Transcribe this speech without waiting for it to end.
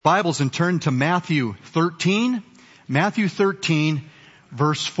Bibles and turn to Matthew 13. Matthew 13,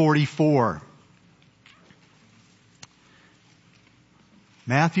 verse 44.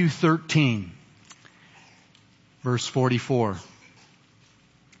 Matthew 13, verse 44.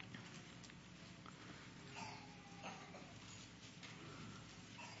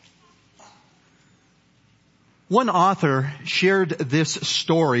 One author shared this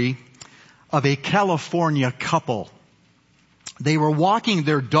story of a California couple. They were walking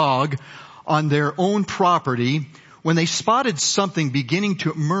their dog on their own property when they spotted something beginning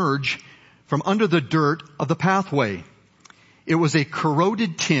to emerge from under the dirt of the pathway. It was a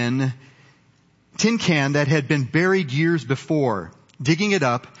corroded tin can that had been buried years before. Digging it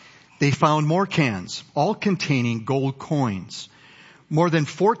up, they found more cans, all containing gold coins. More than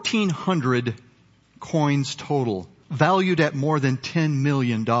 1,400 coins total, valued at more than $10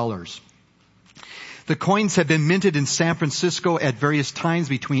 million. The coins had been minted in San Francisco at various times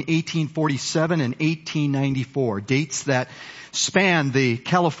between 1847 and 1894, dates that span the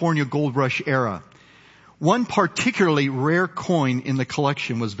California Gold Rush era. One particularly rare coin in the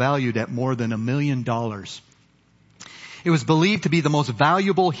collection was valued at more than $1 million. It was believed to be the most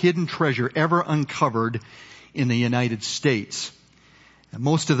valuable hidden treasure ever uncovered in the United States. And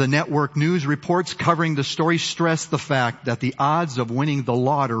most of the network news reports covering the story stress the fact that the odds of winning the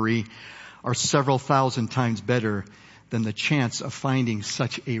lottery are several thousand times better than the chance of finding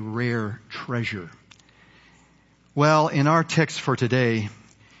such a rare treasure. Well, in our text for today,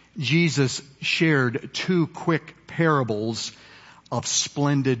 Jesus shared two quick parables of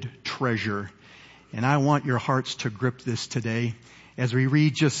splendid treasure. And I want your hearts to grip this today as we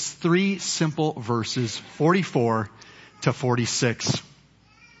read just three simple verses, 44 to 46.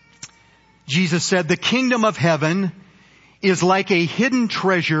 Jesus said, "The kingdom of heaven is like a hidden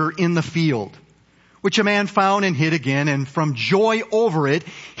treasure in the field, which a man found and hid again, and from joy over it,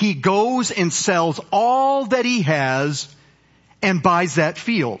 he goes and sells all that he has and buys that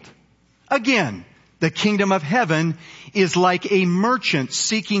field. Again, the kingdom of heaven is like a merchant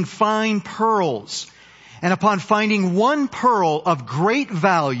seeking fine pearls, and upon finding one pearl of great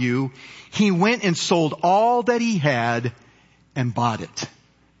value, he went and sold all that he had and bought it."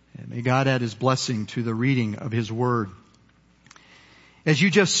 And may God add His blessing to the reading of His word. As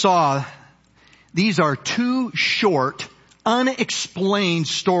you just saw, these are two short, unexplained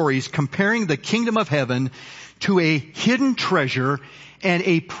stories comparing the kingdom of heaven to a hidden treasure and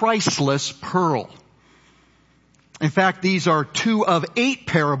a priceless pearl. In fact, these are two of 8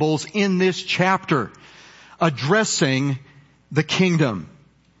 parables in this chapter addressing the kingdom.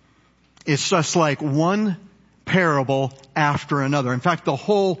 It's just like one parable after another. In fact, the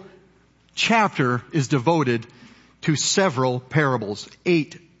whole chapter is devoted to several parables,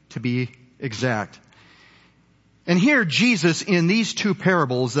 8 to be exact. And here Jesus, in these two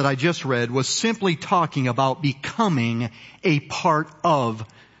parables that I just read, was simply talking about becoming a part of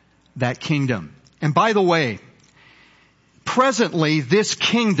that kingdom. And by the way, presently this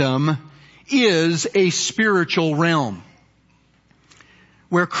kingdom is a spiritual realm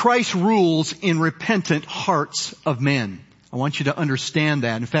where Christ rules in repentant hearts of men. I want you to understand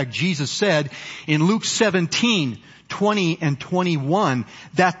that. In fact, Jesus said in Luke 17:20 and 21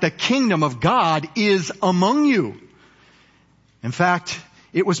 that the kingdom of God is among you. In fact,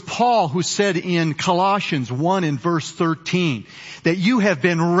 it was Paul who said in Colossians 1 and verse 13 that you have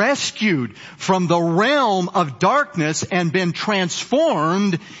been rescued from the realm of darkness and been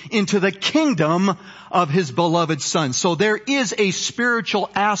transformed into the kingdom of His beloved Son. So there is a spiritual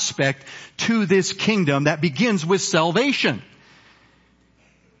aspect to this kingdom that begins with salvation.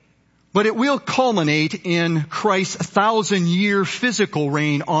 But it will culminate in Christ's 1,000-year physical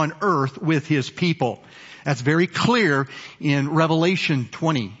reign on earth with His people. That's very clear in Revelation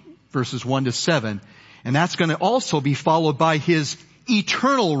 20, verses 1 to 7. And that's going to also be followed by His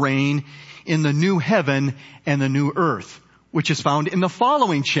eternal reign in the new heaven and the new earth, which is found in the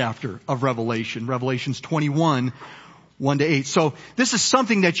following chapter of Revelation, Revelations 21, 1 to 8. So this is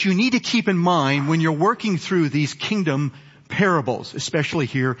something that you need to keep in mind when you're working through these kingdom parables, especially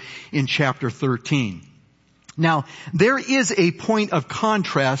here in chapter 13. Now, there is a point of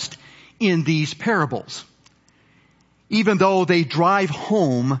contrast in these parables, even though they drive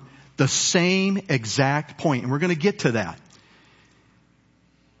home the same exact point. And we're going to get to that.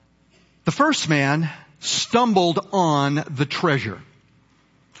 The first man stumbled on the treasure,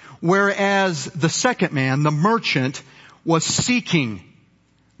 whereas the second man, the merchant, was seeking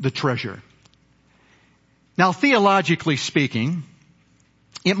the treasure. Now, theologically speaking,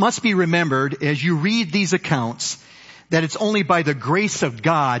 it must be remembered as you read these accounts that it's only by the grace of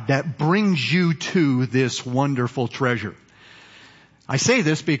God that brings you to this wonderful treasure. I say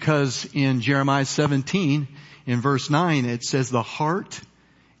this because in Jeremiah 17, in verse 9, it says, the heart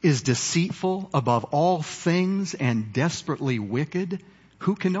is deceitful above all things and desperately wicked.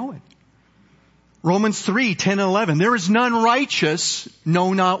 Who can know it? Romans 3, 10 and 11. There is none righteous,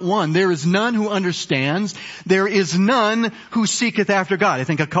 no, not one. There is none who understands. There is none who seeketh after God. I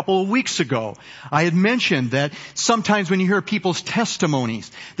think a couple of weeks ago, I had mentioned that sometimes when you hear people's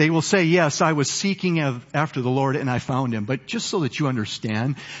testimonies, they will say, yes, I was seeking after the Lord and I found Him. But just so that you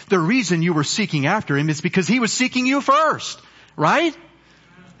understand, the reason you were seeking after Him is because He was seeking you first. Right?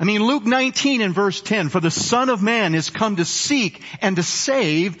 I mean, Luke 19 and verse 10, for the Son of Man is come to seek and to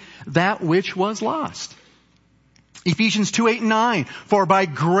save that which was lost. Ephesians 2, 8 and 9, for by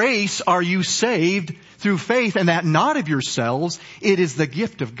grace are you saved through faith, and that not of yourselves, it is the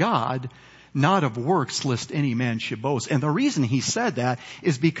gift of God, not of works, lest any man should boast. And the reason he said that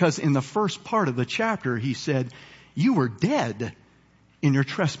is because in the first part of the chapter, he said, you were dead in your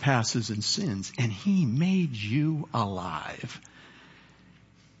trespasses and sins, and He made you alive.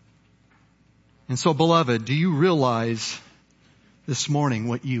 And so, beloved, do you realize this morning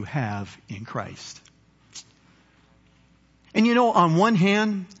what you have in Christ? And you know, on one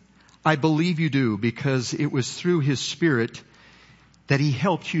hand, I believe you do, because it was through His Spirit that He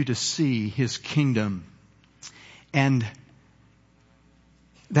helped you to see His kingdom, and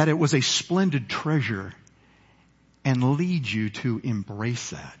that it was a splendid treasure, and lead you to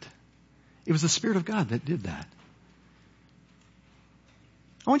embrace that. It was the Spirit of God that did that.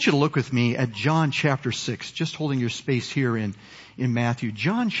 I want you to look with me at John chapter 6, just holding your space here in Matthew.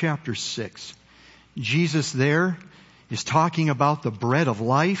 John chapter 6. Jesus there is talking about the bread of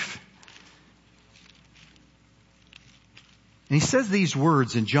life. And He says these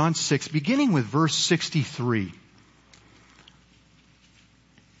words in John 6, beginning with verse 63.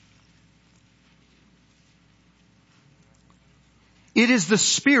 It is the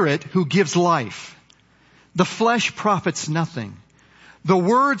Spirit who gives life. The flesh profits nothing. The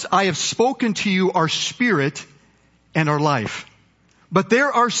words I have spoken to you are spirit and are life. But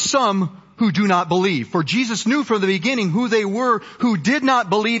there are some who do not believe. For Jesus knew from the beginning who they were who did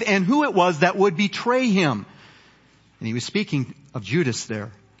not believe and who it was that would betray Him. And He was speaking of Judas there.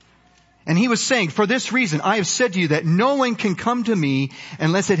 And He was saying, for this reason I have said to you that no one can come to me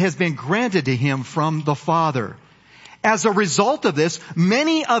unless it has been granted to him from the Father. As a result of this,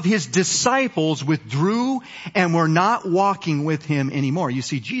 many of His disciples withdrew and were not walking with Him anymore. You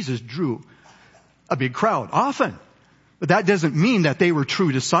see, Jesus drew a big crowd often, but that doesn't mean that they were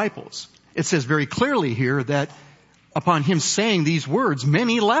true disciples. It says very clearly here that upon Him saying these words,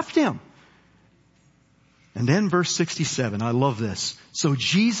 many left Him. And then verse 67, I love this. So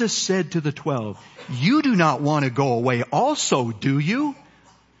Jesus said to the 12, you do not want to go away also, do you?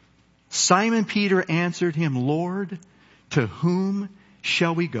 Simon Peter answered Him, Lord, to whom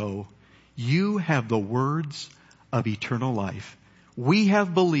shall we go? You have the words of eternal life. We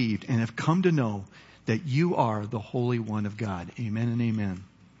have believed and have come to know that you are the Holy One of God. Amen and amen.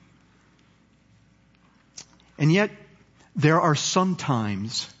 And yet, there are some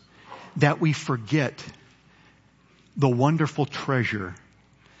times that we forget the wonderful treasure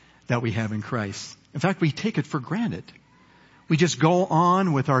that we have in Christ. In fact, we take it for granted. We just go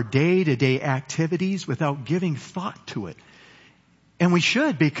on with our day-to-day activities without giving thought to it. And we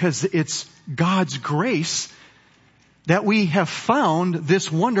should, because it's God's grace that we have found this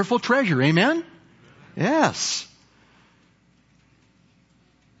wonderful treasure. Amen? Yes.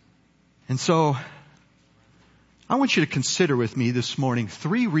 And so, I want you to consider with me this morning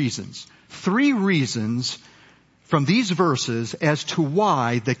three reasons from these verses as to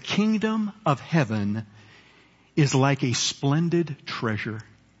why the kingdom of heaven is like a splendid treasure,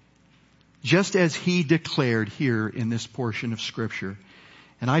 just as He declared here in this portion of Scripture.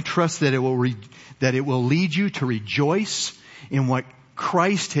 And I trust that it will lead you to rejoice in what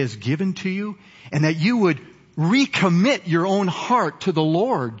Christ has given to you, and that you would recommit your own heart to the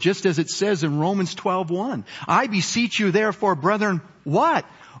Lord, just as it says in Romans 12:1. I beseech you therefore, brethren, what?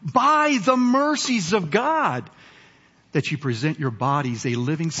 By the mercies of God, that you present your bodies a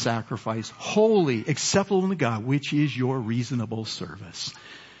living sacrifice, holy, acceptable to God, which is your reasonable service.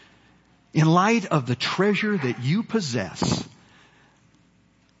 In light of the treasure that you possess,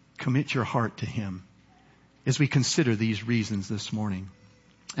 commit your heart to Him as we consider these reasons this morning.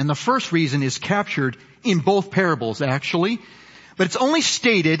 And the first reason is captured in both parables, actually, but it's only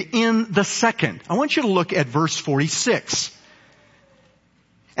stated in the second. I want you to look at verse 46.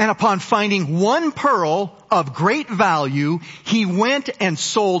 And upon finding one pearl of great value, he went and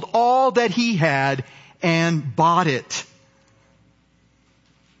sold all that he had and bought it.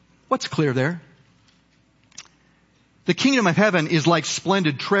 What's clear there? The kingdom of heaven is like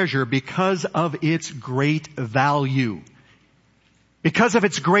splendid treasure because of its great value. Because of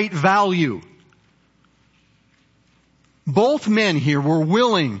its great value. Both men here were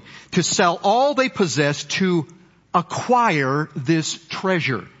willing to sell all they possessed to acquire this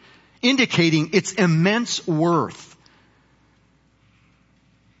treasure, indicating its immense worth.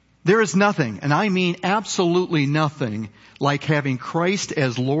 There is nothing, and I mean absolutely nothing, like having Christ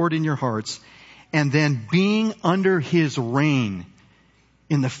as Lord in your hearts and then being under His reign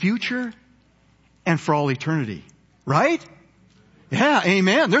in the future and for all eternity. Right? Yeah,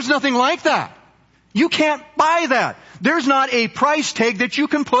 amen. There's nothing like that. You can't buy that. There's not a price tag that you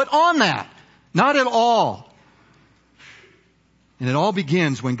can put on that. Not at all. And it all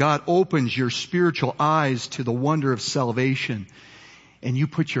begins when God opens your spiritual eyes to the wonder of salvation and you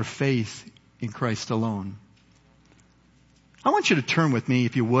put your faith in Christ alone. I want you to turn with me,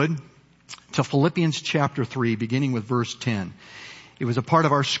 if you would, to Philippians chapter 3, beginning with verse 10. It was a part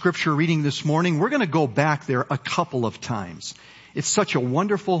of our scripture reading this morning. We're going to go back there a couple of times. It's such a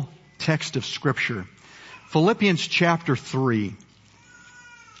wonderful text of scripture. Philippians chapter 3,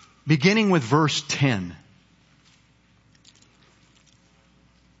 beginning with verse 10.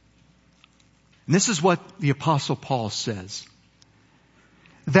 And this is what the Apostle Paul says.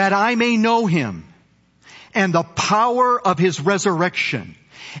 That I may know Him and the power of His resurrection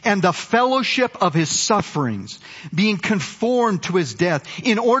and the fellowship of His sufferings, being conformed to His death,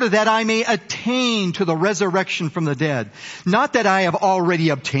 in order that I may attain to the resurrection from the dead. Not that I have already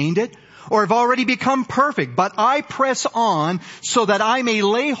obtained it, or have already become perfect, but I press on so that I may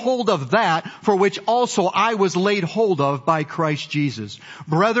lay hold of that for which also I was laid hold of by Christ Jesus.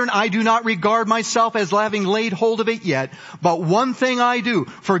 Brethren, I do not regard myself as having laid hold of it yet, but one thing I do,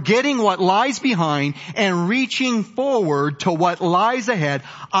 forgetting what lies behind and reaching forward to what lies ahead,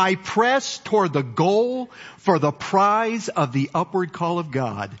 I press toward the goal for the prize of the upward call of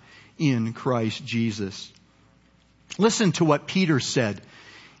God in Christ Jesus. Listen to what Peter said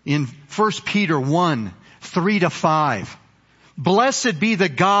in 1 Peter 1, 3-5. Blessed be the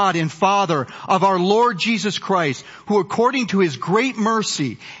God and Father of our Lord Jesus Christ, who according to His great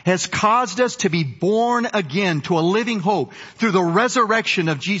mercy has caused us to be born again to a living hope through the resurrection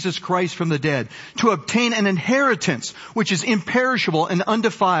of Jesus Christ from the dead, to obtain an inheritance which is imperishable and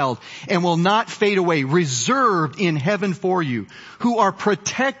undefiled and will not fade away, reserved in heaven for you, who are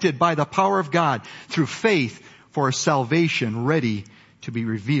protected by the power of God through faith for a salvation ready to be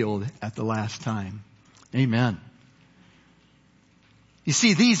revealed at the last time. Amen. You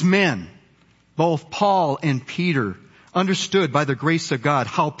see, these men, both Paul and Peter, understood by the grace of God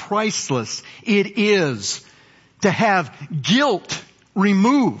how priceless it is to have guilt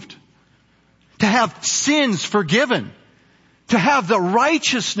removed, to have sins forgiven, to have the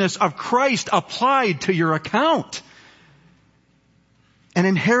righteousness of Christ applied to your account, an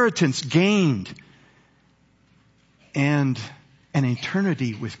inheritance gained, and an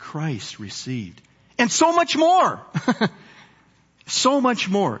eternity with Christ received. And so much more. So much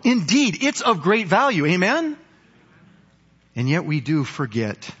more. Indeed, it's of great value. Amen? And yet we do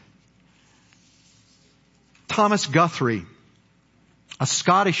forget. Thomas Guthrie, a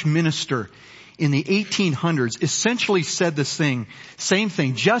Scottish minister in the 1800s, essentially said the same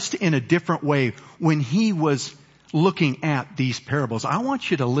thing, just in a different way when he was looking at these parables. I want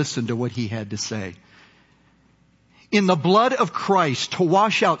you to listen to what he had to say. In the blood of Christ to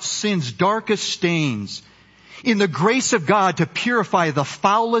wash out sin's darkest stains, in the grace of God to purify the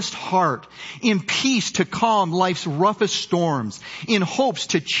foulest heart, in peace to calm life's roughest storms, in hopes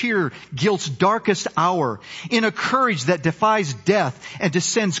to cheer guilt's darkest hour, in a courage that defies death and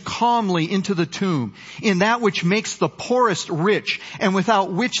descends calmly into the tomb, in that which makes the poorest rich and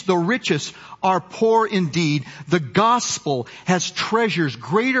without which the richest are poor indeed. The gospel has treasures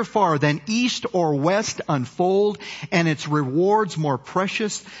greater far than east or west unfold, and its rewards more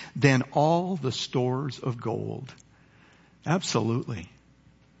precious than all the stores of gold. Absolutely.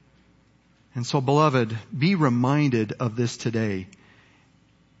 And so, beloved, be reminded of this today.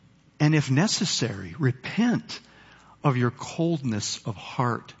 And if necessary, repent of your coldness of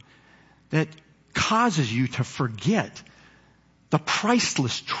heart that causes you to forget the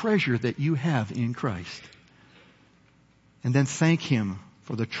priceless treasure that you have in Christ. And then thank Him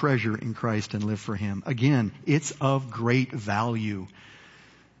for the treasure in Christ and live for Him. Again, it's of great value.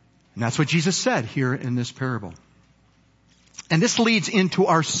 And that's what Jesus said here in this parable. And this leads into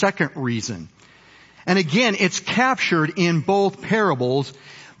our second reason. And again, it's captured in both parables,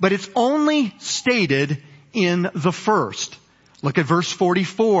 but it's only stated in the first. Look at verse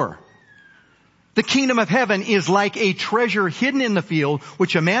 44. The kingdom of heaven is like a treasure hidden in the field,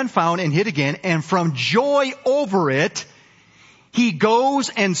 which a man found and hid again, and from joy over it, he goes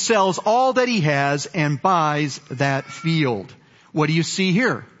and sells all that he has and buys that field. What do you see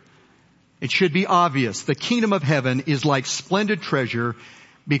here? It should be obvious. The kingdom of heaven is like splendid treasure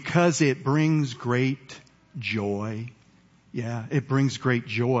because it brings great joy. Yeah, it brings great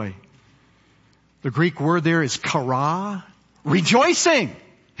joy. The Greek word there is chara, rejoicing.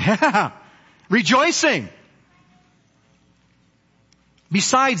 Yeah, rejoicing.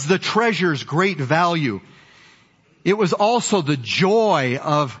 Besides the treasure's great value, it was also the joy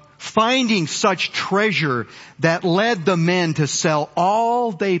of finding such treasure that led the men to sell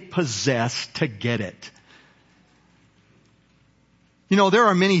all they possessed to get it. You know, there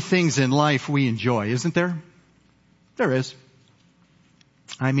are many things in life we enjoy, isn't there? There is.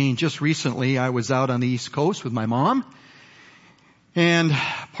 I mean, just recently I was out on the East Coast with my mom and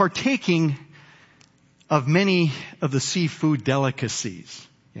partaking of many of the seafood delicacies.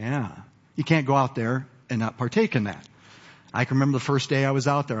 Yeah. You can't go out there and not partake in that. I can remember the first day I was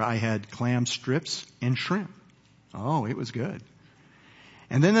out there, I had clam strips and shrimp. Oh, it was good.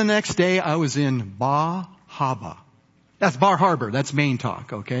 And then the next day I was in Bar Harbor. That's Bar Harbor. That's Maine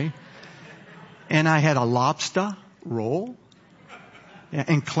talk, okay? And I had a lobster roll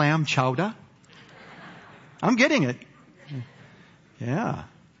and clam chowder. I'm getting it. Yeah.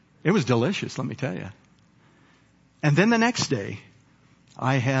 It was delicious, let me tell you. And then the next day,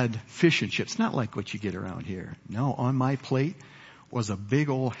 I had fish and chips, not like what you get around here. No, on my plate was a big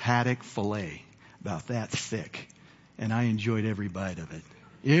old haddock fillet, about that thick. And I enjoyed every bite of it.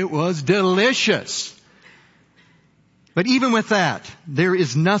 It was delicious. But even with that, there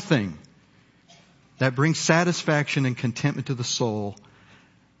is nothing that brings satisfaction and contentment to the soul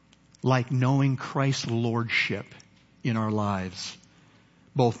like knowing Christ's lordship in our lives,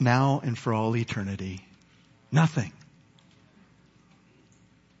 both now and for all eternity. Nothing.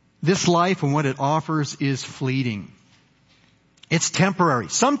 This life and what it offers is fleeting. It's temporary,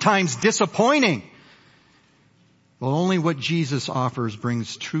 sometimes disappointing. Well, only what Jesus offers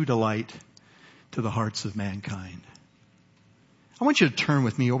brings true delight to the hearts of mankind. I want you to turn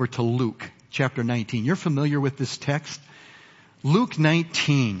with me over to Luke chapter 19. You're familiar with this text? Luke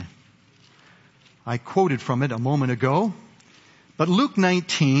 19. I quoted from it a moment ago. But Luke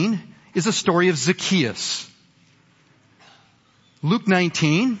 19 is a story of Zacchaeus. Luke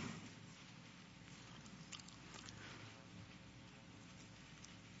 19.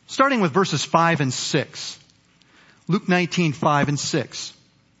 Starting with verses 5 and 6. Luke 19, 5 and 6.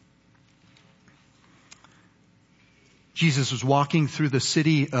 Jesus was walking through the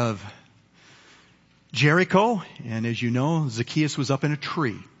city of Jericho, and as you know, Zacchaeus was up in a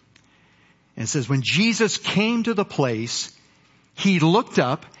tree. And it says, when Jesus came to the place, he looked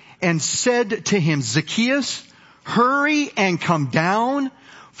up and said to him, Zacchaeus, hurry and come down,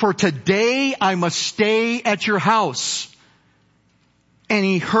 for today I must stay at your house. And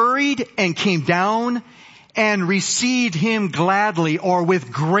he hurried and came down and received him gladly, or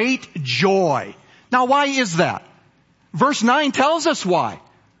with great joy. Now why is that? Verse 9 tells us why.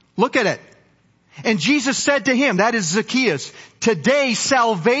 Look at it. And Jesus said to him, that is Zacchaeus, today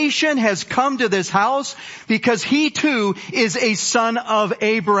salvation has come to this house because he too is a son of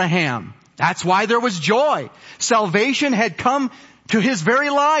Abraham. That's why there was joy. Salvation had come to his very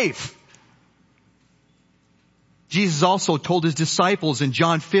life. Jesus also told his disciples in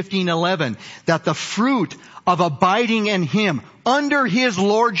John 15:11 that the fruit of abiding in him under his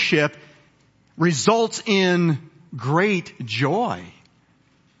lordship results in great joy.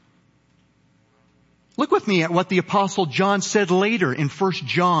 Look with me at what the Apostle John said later in 1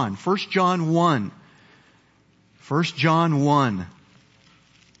 John 1. 1 John 1.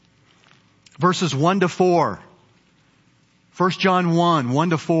 Verses 1 to 4. 1 John 1, 1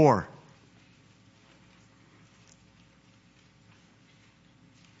 to 4.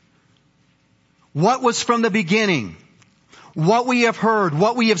 What was from the beginning, what we have heard,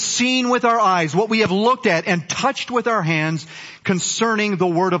 what we have seen with our eyes, what we have looked at and touched with our hands concerning the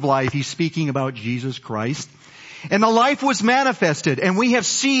word of life. He's speaking about Jesus Christ. And the life was manifested, and we have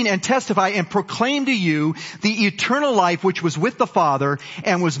seen and testify and proclaim to you the eternal life which was with the Father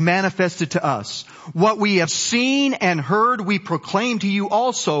and was manifested to us. What we have seen and heard we proclaim to you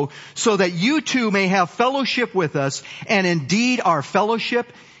also, so that you too may have fellowship with us. And indeed our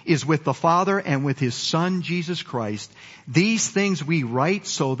fellowship is with the Father and with His Son, Jesus Christ. These things we write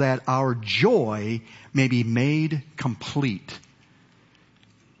so that our joy may be made complete.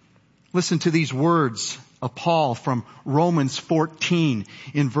 Listen to these words of Paul from Romans 14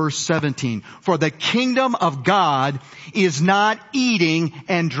 in verse 17. For the kingdom of God is not eating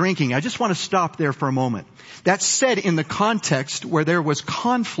and drinking. I just want to stop there for a moment. That's said in the context where there was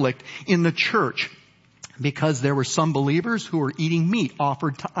conflict in the church because there were some believers who were eating meat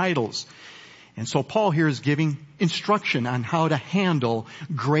offered to idols. And so Paul here is giving instruction on how to handle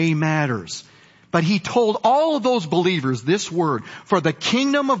gray matters. But he told all of those believers this word, for the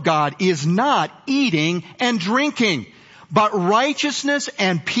kingdom of God is not eating and drinking, but righteousness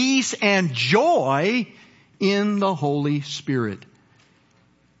and peace and joy in the Holy Spirit.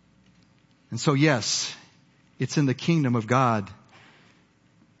 And so yes, it's in the kingdom of God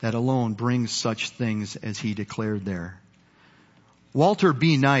that alone brings such things as he declared there. Walter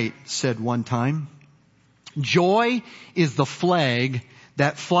B. Knight said one time, joy is the flag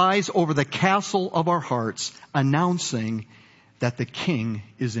that flies over the castle of our hearts, announcing that the King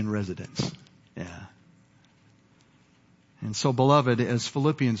is in residence. Yeah. And so, beloved, as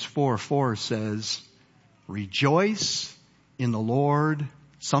Philippians 4:4 says, rejoice in the Lord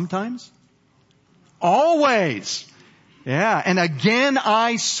sometimes, always. Yeah. And again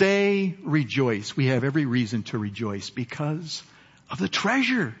I say rejoice. We have every reason to rejoice because of the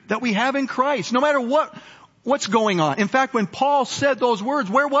treasure that we have in Christ. No matter what's going on. In fact, when Paul said those words,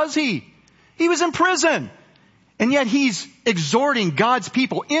 where was he? He was in prison. And yet he's exhorting God's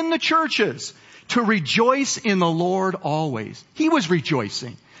people in the churches to rejoice in the Lord always. He was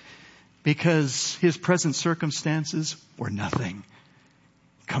rejoicing because his present circumstances were nothing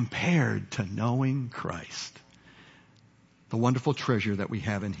compared to knowing Christ, the wonderful treasure that we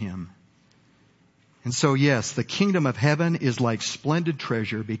have in him. And so yes, the kingdom of heaven is like splendid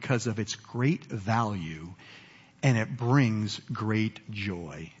treasure because of its great value, and it brings great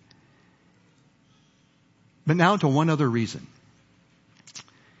joy. But now to one other reason.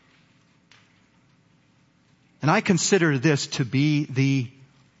 And I consider this to be the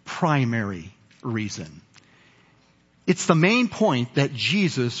primary reason. It's the main point that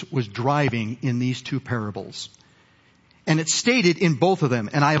Jesus was driving in these two parables. And it's stated in both of them,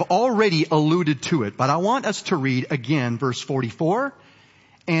 and I have already alluded to it, but I want us to read again verse 44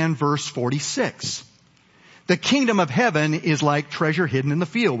 and verse 46. The kingdom of heaven is like treasure hidden in the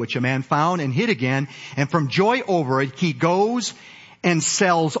field, which a man found and hid again, and from joy over it he goes and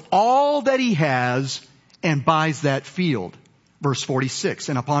sells all that he has and buys that field. Verse 46,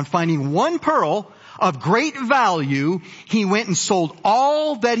 and upon finding one pearl of great value, he went and sold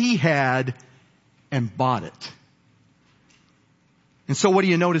all that he had and bought it. And so what do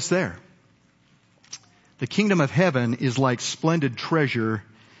you notice there? The kingdom of heaven is like splendid treasure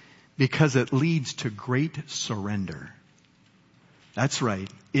because it leads to great surrender. That's right.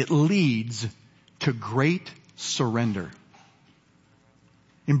 It leads to great surrender.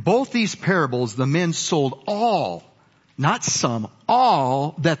 In both these parables, the men sold all, not some,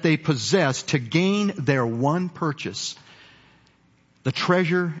 all that they possessed to gain their one purchase, the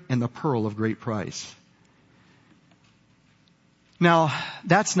treasure and the pearl of great price. Now,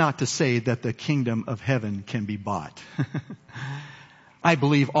 that's not to say that the kingdom of heaven can be bought. I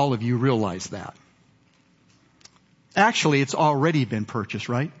believe all of you realize that. Actually, it's already been purchased,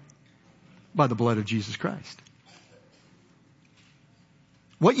 right? By the blood of Jesus Christ.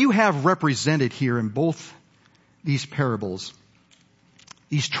 What you have represented here in both these parables,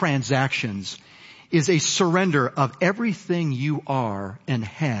 these transactions, is a surrender of everything you are and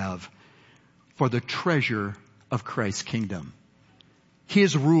have for the treasure of Christ's kingdom.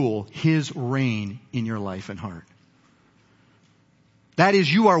 His rule, His reign in your life and heart. That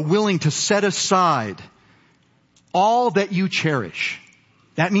is, you are willing to set aside all that you cherish.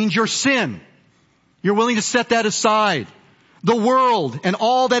 That means your sin. You're willing to set that aside. The world and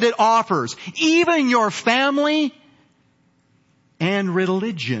all that it offers. Even your family and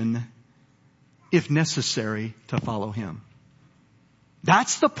religion, if necessary, to follow Him.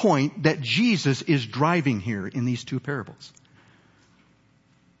 That's the point that Jesus is driving here in these two parables.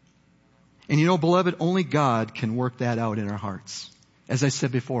 And you know, beloved, only God can work that out in our hearts. As I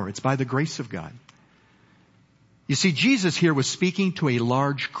said before, it's by the grace of God. You see, Jesus here was speaking to a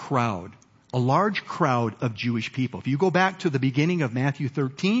large crowd of Jewish people. If you go back to the beginning of Matthew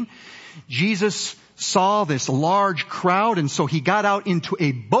 13, Jesus saw this large crowd, and so He got out into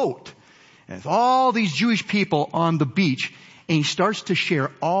a boat with all these Jewish people on the beach, and He starts to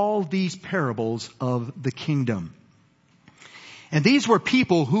share all these parables of the kingdom. And these were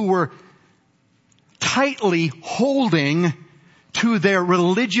people who were tightly holding to their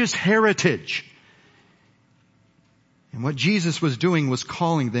religious heritage. And what Jesus was doing was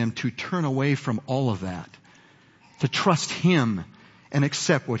calling them to turn away from all of that, to trust Him and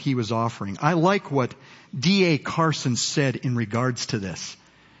accept what he was offering. I like what D.A. Carson said in regards to this.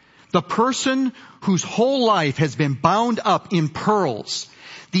 The person whose whole life has been bound up in pearls,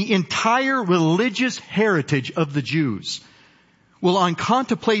 the entire religious heritage of the Jews, will, on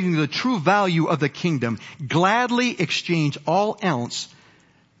contemplating the true value of the kingdom, gladly exchange all else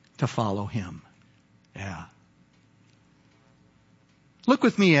to follow him. Yeah. Look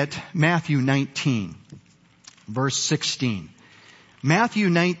with me at Matthew 19, verse 16. Matthew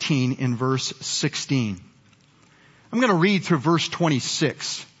 19 in verse 16. I'm going to read through verse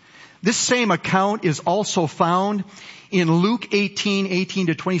 26. This same account is also found in Luke 18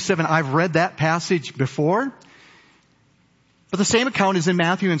 to 27. I've read that passage before. But the same account is in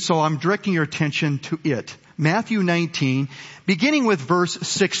Matthew, and so I'm directing your attention to it. Matthew 19, beginning with verse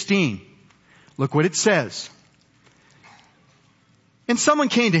 16. Look what it says. And someone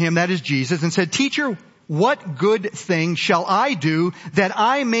came to him, that is Jesus, and said, "Teacher, what good thing shall I do that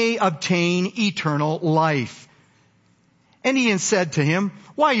I may obtain eternal life?" And he said to him,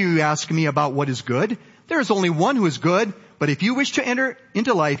 "Why are you asking me about what is good? There is only one who is good, but if you wish to enter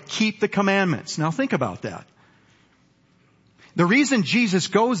into life, keep the commandments." Now think about that. The reason Jesus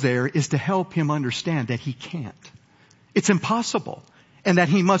goes there is to help him understand that he can't. It's impossible. And that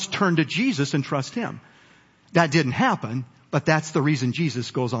he must turn to Jesus and trust him. That didn't happen, but that's the reason Jesus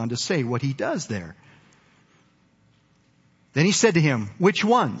goes on to say what he does there. Then he said to him, "Which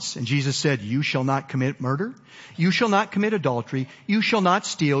ones?" And Jesus said, "You shall not commit murder. You shall not commit adultery. You shall not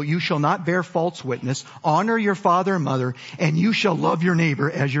steal. You shall not bear false witness. Honor your father and mother. And you shall love your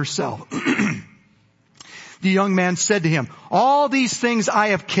neighbor as yourself." The young man said to him, "All these things I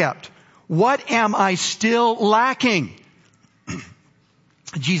have kept. What am I still lacking?"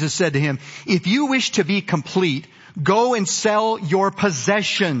 Jesus said to him, "If you wish to be complete, go and sell your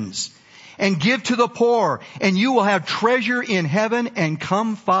possessions and give to the poor, and you will have treasure in heaven, and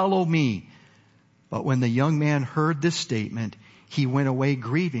come follow me." But when the young man heard this statement, he went away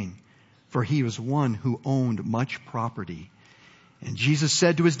grieving, for he was one who owned much property. And Jesus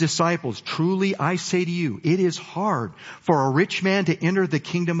said to his disciples, "Truly I say to you, it is hard for a rich man to enter the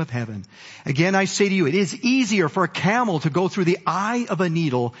kingdom of heaven. Again I say to you, it is easier for a camel to go through the eye of a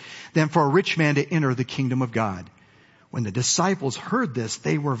needle than for a rich man to enter the kingdom of God." When the disciples heard this,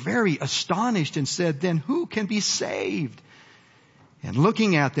 they were very astonished and said, "Then who can be saved?" And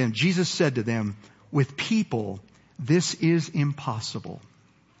looking at them, Jesus said to them, "With people this is impossible,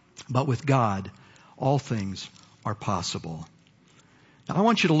 but with God all things are possible." Now, I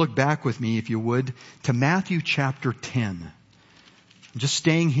want you to look back with me, if you would, to Matthew chapter 10. I'm just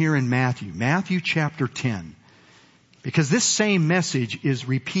staying here in Matthew chapter 10. Because this same message is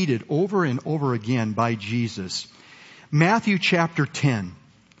repeated over and over again by Jesus. Matthew chapter 10.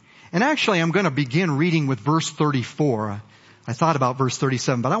 And actually, I'm going to begin reading with verse 34. I thought about verse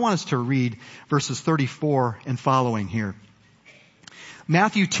 37, but I want us to read verses 34 and following here.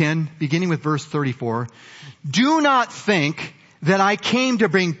 Matthew 10, beginning with verse 34. "Do not think that I came to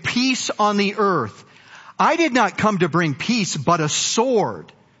bring peace on the earth. I did not come to bring peace, but a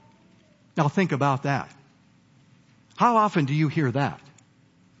sword." Now think about that. How often do you hear that?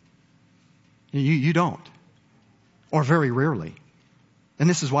 You don't. Or very rarely. And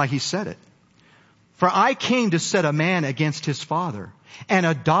this is why he said it. "For I came to set a man against his father, and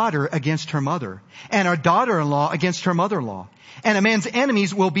a daughter against her mother, and a daughter-in-law against her mother-in-law. And a man's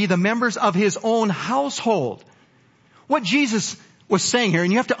enemies will be the members of his own household." What Jesus was saying here,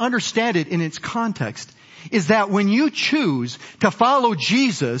 and you have to understand it in its context, is that when you choose to follow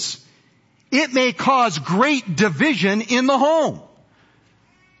Jesus, it may cause great division in the home.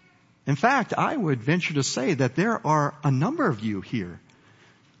 In fact, I would venture to say that there are a number of you here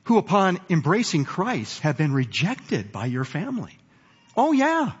who, upon embracing Christ, have been rejected by your family. Oh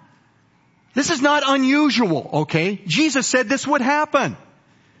yeah. This is not unusual, okay? Jesus said this would happen.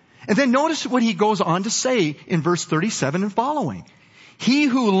 And then notice what he goes on to say in verse 37 and following. "He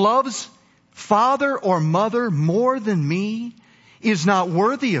who loves father or mother more than me is not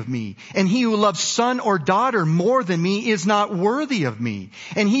worthy of me. And he who loves son or daughter more than me is not worthy of me.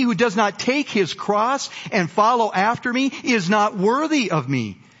 And he who does not take his cross and follow after me is not worthy of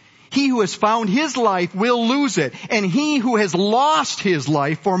me. He who has found his life will lose it. And he who has lost his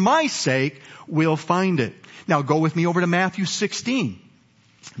life for my sake will find it." Now go with me over to Matthew 16.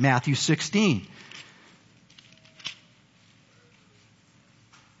 Matthew 16.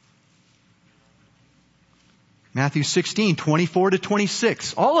 Matthew 16, 24 to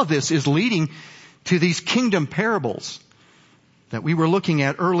 26. All of this is leading to these kingdom parables that we were looking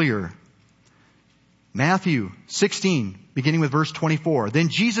at earlier. Matthew 16, beginning with verse 24. Then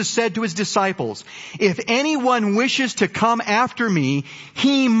Jesus said to his disciples, if anyone wishes to come after me,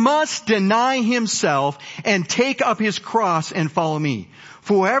 he must deny himself and take up his cross and follow me.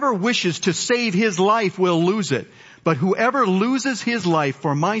 For whoever wishes to save his life will lose it, but whoever loses his life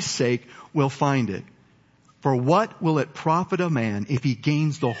for my sake will find it. For what will it profit a man if he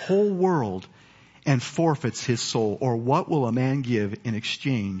gains the whole world and forfeits his soul? Or what will a man give in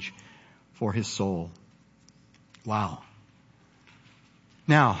exchange for his soul? Wow.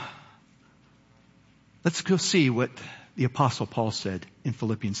 Now, let's go see what the Apostle Paul said in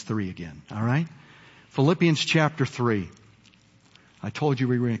Philippians 3 again. All right? Philippians chapter 3. I told you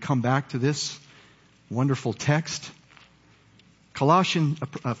we were going to come back to this wonderful text.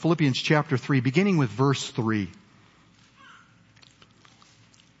 Philippians chapter 3, beginning with verse 3.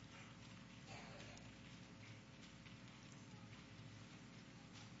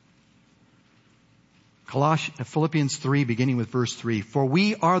 Philippians 3, beginning with verse 3. For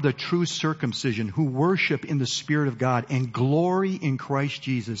we are the true circumcision who worship in the Spirit of God and glory in Christ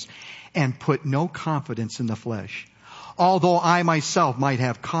Jesus and put no confidence in the flesh. Although I myself might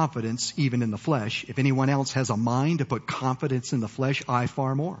have confidence even in the flesh, if anyone else has a mind to put confidence in the flesh, I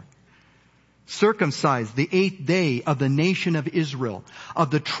far more. Circumcised the 8th day of the nation of Israel,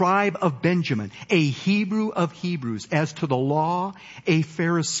 of the tribe of Benjamin, a Hebrew of Hebrews, as to the law, a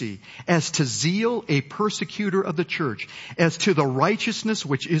Pharisee, as to zeal, a persecutor of the church, as to the righteousness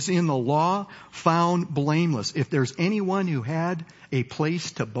which is in the law, found blameless. If there's anyone who had a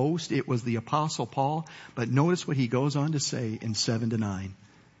place to boast, it was the Apostle Paul. But notice what he goes on to say in 7-9.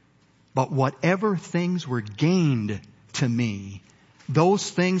 But whatever things were gained to me, those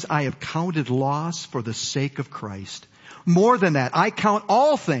things I have counted loss for the sake of Christ. More than that, I count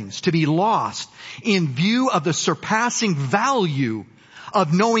all things to be lost in view of the surpassing value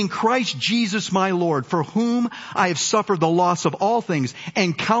of knowing Christ Jesus my Lord, for whom I have suffered the loss of all things,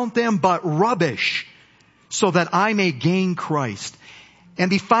 and count them but rubbish, so that I may gain Christ and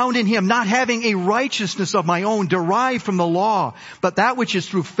be found in Him, not having a righteousness of my own derived from the law, but that which is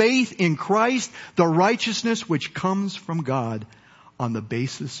through faith in Christ, the righteousness which comes from God on the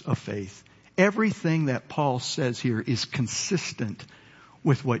basis of faith. Everything that Paul says here is consistent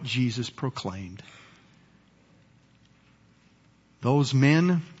with what Jesus proclaimed. Those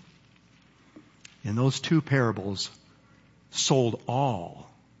men in those two parables sold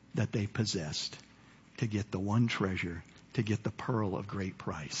all that they possessed to get the one treasure, to get the pearl of great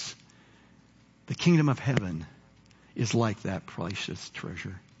price. The kingdom of heaven is like that precious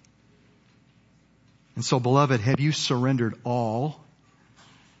treasure. And so, beloved, have you surrendered all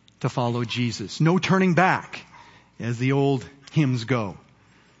to follow Jesus? No turning back, as the old hymns go.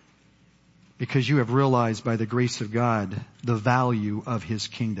 Because you have realized by the grace of God the value of His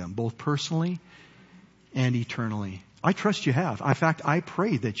kingdom, both personally and eternally. I trust you have. In fact, I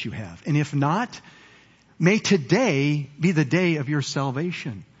pray that you have. And if not, may today be the day of your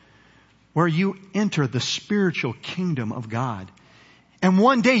salvation, where you enter the spiritual kingdom of God. And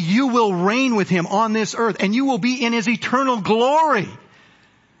one day you will reign with Him on this earth, and you will be in His eternal glory.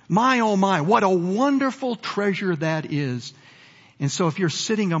 My, oh my, what a wonderful treasure that is. And so if you're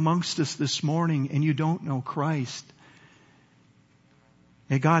sitting amongst us this morning and you don't know Christ,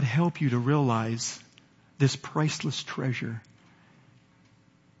 may God help you to realize this priceless treasure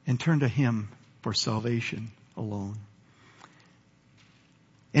and turn to Him for salvation alone.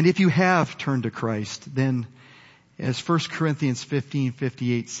 And if you have turned to Christ, then as 1 Corinthians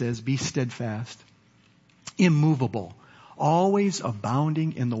 15:58 says, be steadfast, immovable, always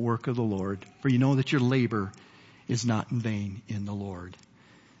abounding in the work of the Lord, for you know that your labor is not in vain in the Lord.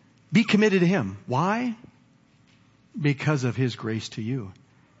 Be committed to Him. Why? Because of His grace to you.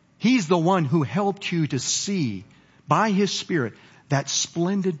 He's the one who helped you to see by His Spirit that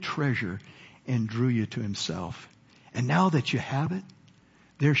splendid treasure and drew you to Himself. And now that you have it,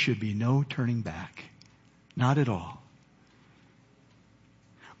 there should be no turning back. Not at all.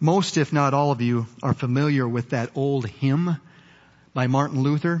 Most, if not all of you, are familiar with that old hymn by Martin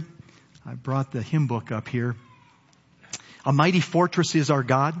Luther. I brought the hymn book up here. A mighty fortress is our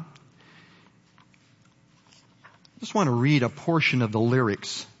God. I just want to read a portion of the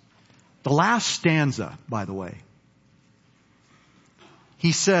lyrics. The last stanza, by the way.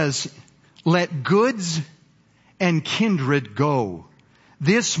 He says, let goods and kindred go,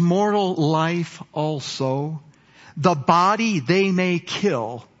 this mortal life also. The body they may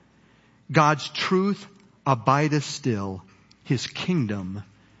kill, God's truth abideth still. His kingdom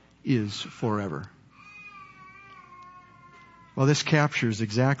is forever. Well, this captures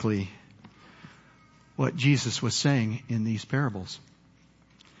exactly what Jesus was saying in these parables.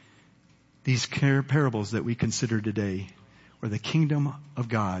 these parables that we consider today, where the kingdom of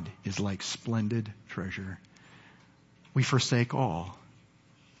God is like splendid treasure, we forsake all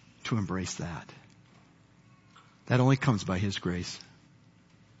to embrace that. That only comes by His grace.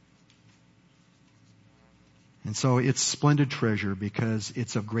 And so it's splendid treasure because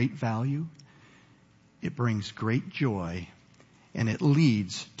it's of great value, it brings great joy, and it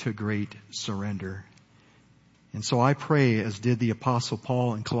leads to great surrender. And so I pray, as did the Apostle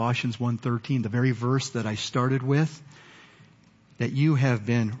Paul in Colossians 1:13, the very verse that I started with, that you have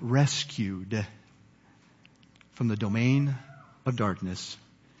been rescued from the domain of darkness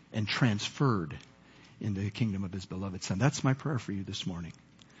and transferred into the kingdom of His beloved Son. That's my prayer for you this morning.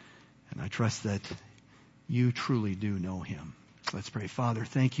 And I trust that you truly do know Him. Let's pray. Father,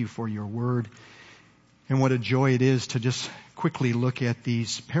 thank you for your word. And what a joy it is to just quickly look at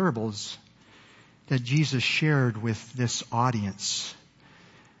these parables that Jesus shared with this audience.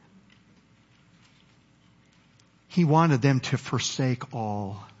 He wanted them to forsake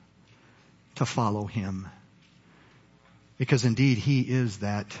all to follow Him. Because indeed He is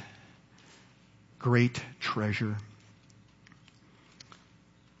that great treasure.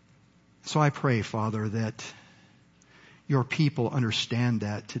 So I pray, Father, that your people understand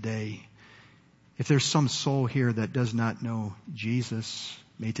that today. If there's some soul here that does not know Jesus,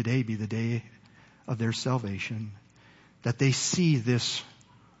 may today be the day of their salvation, that they see this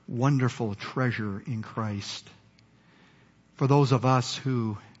wonderful treasure in Christ. For those of us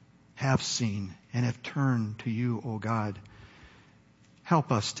who have seen and have turned to you, O God,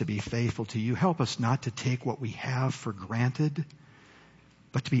 help us to be faithful to you. Help us not to take what we have for granted,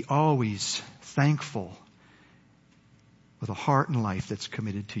 but to be always thankful with a heart and life that's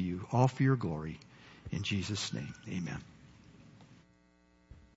committed to you, all for your glory. In Jesus' name, amen.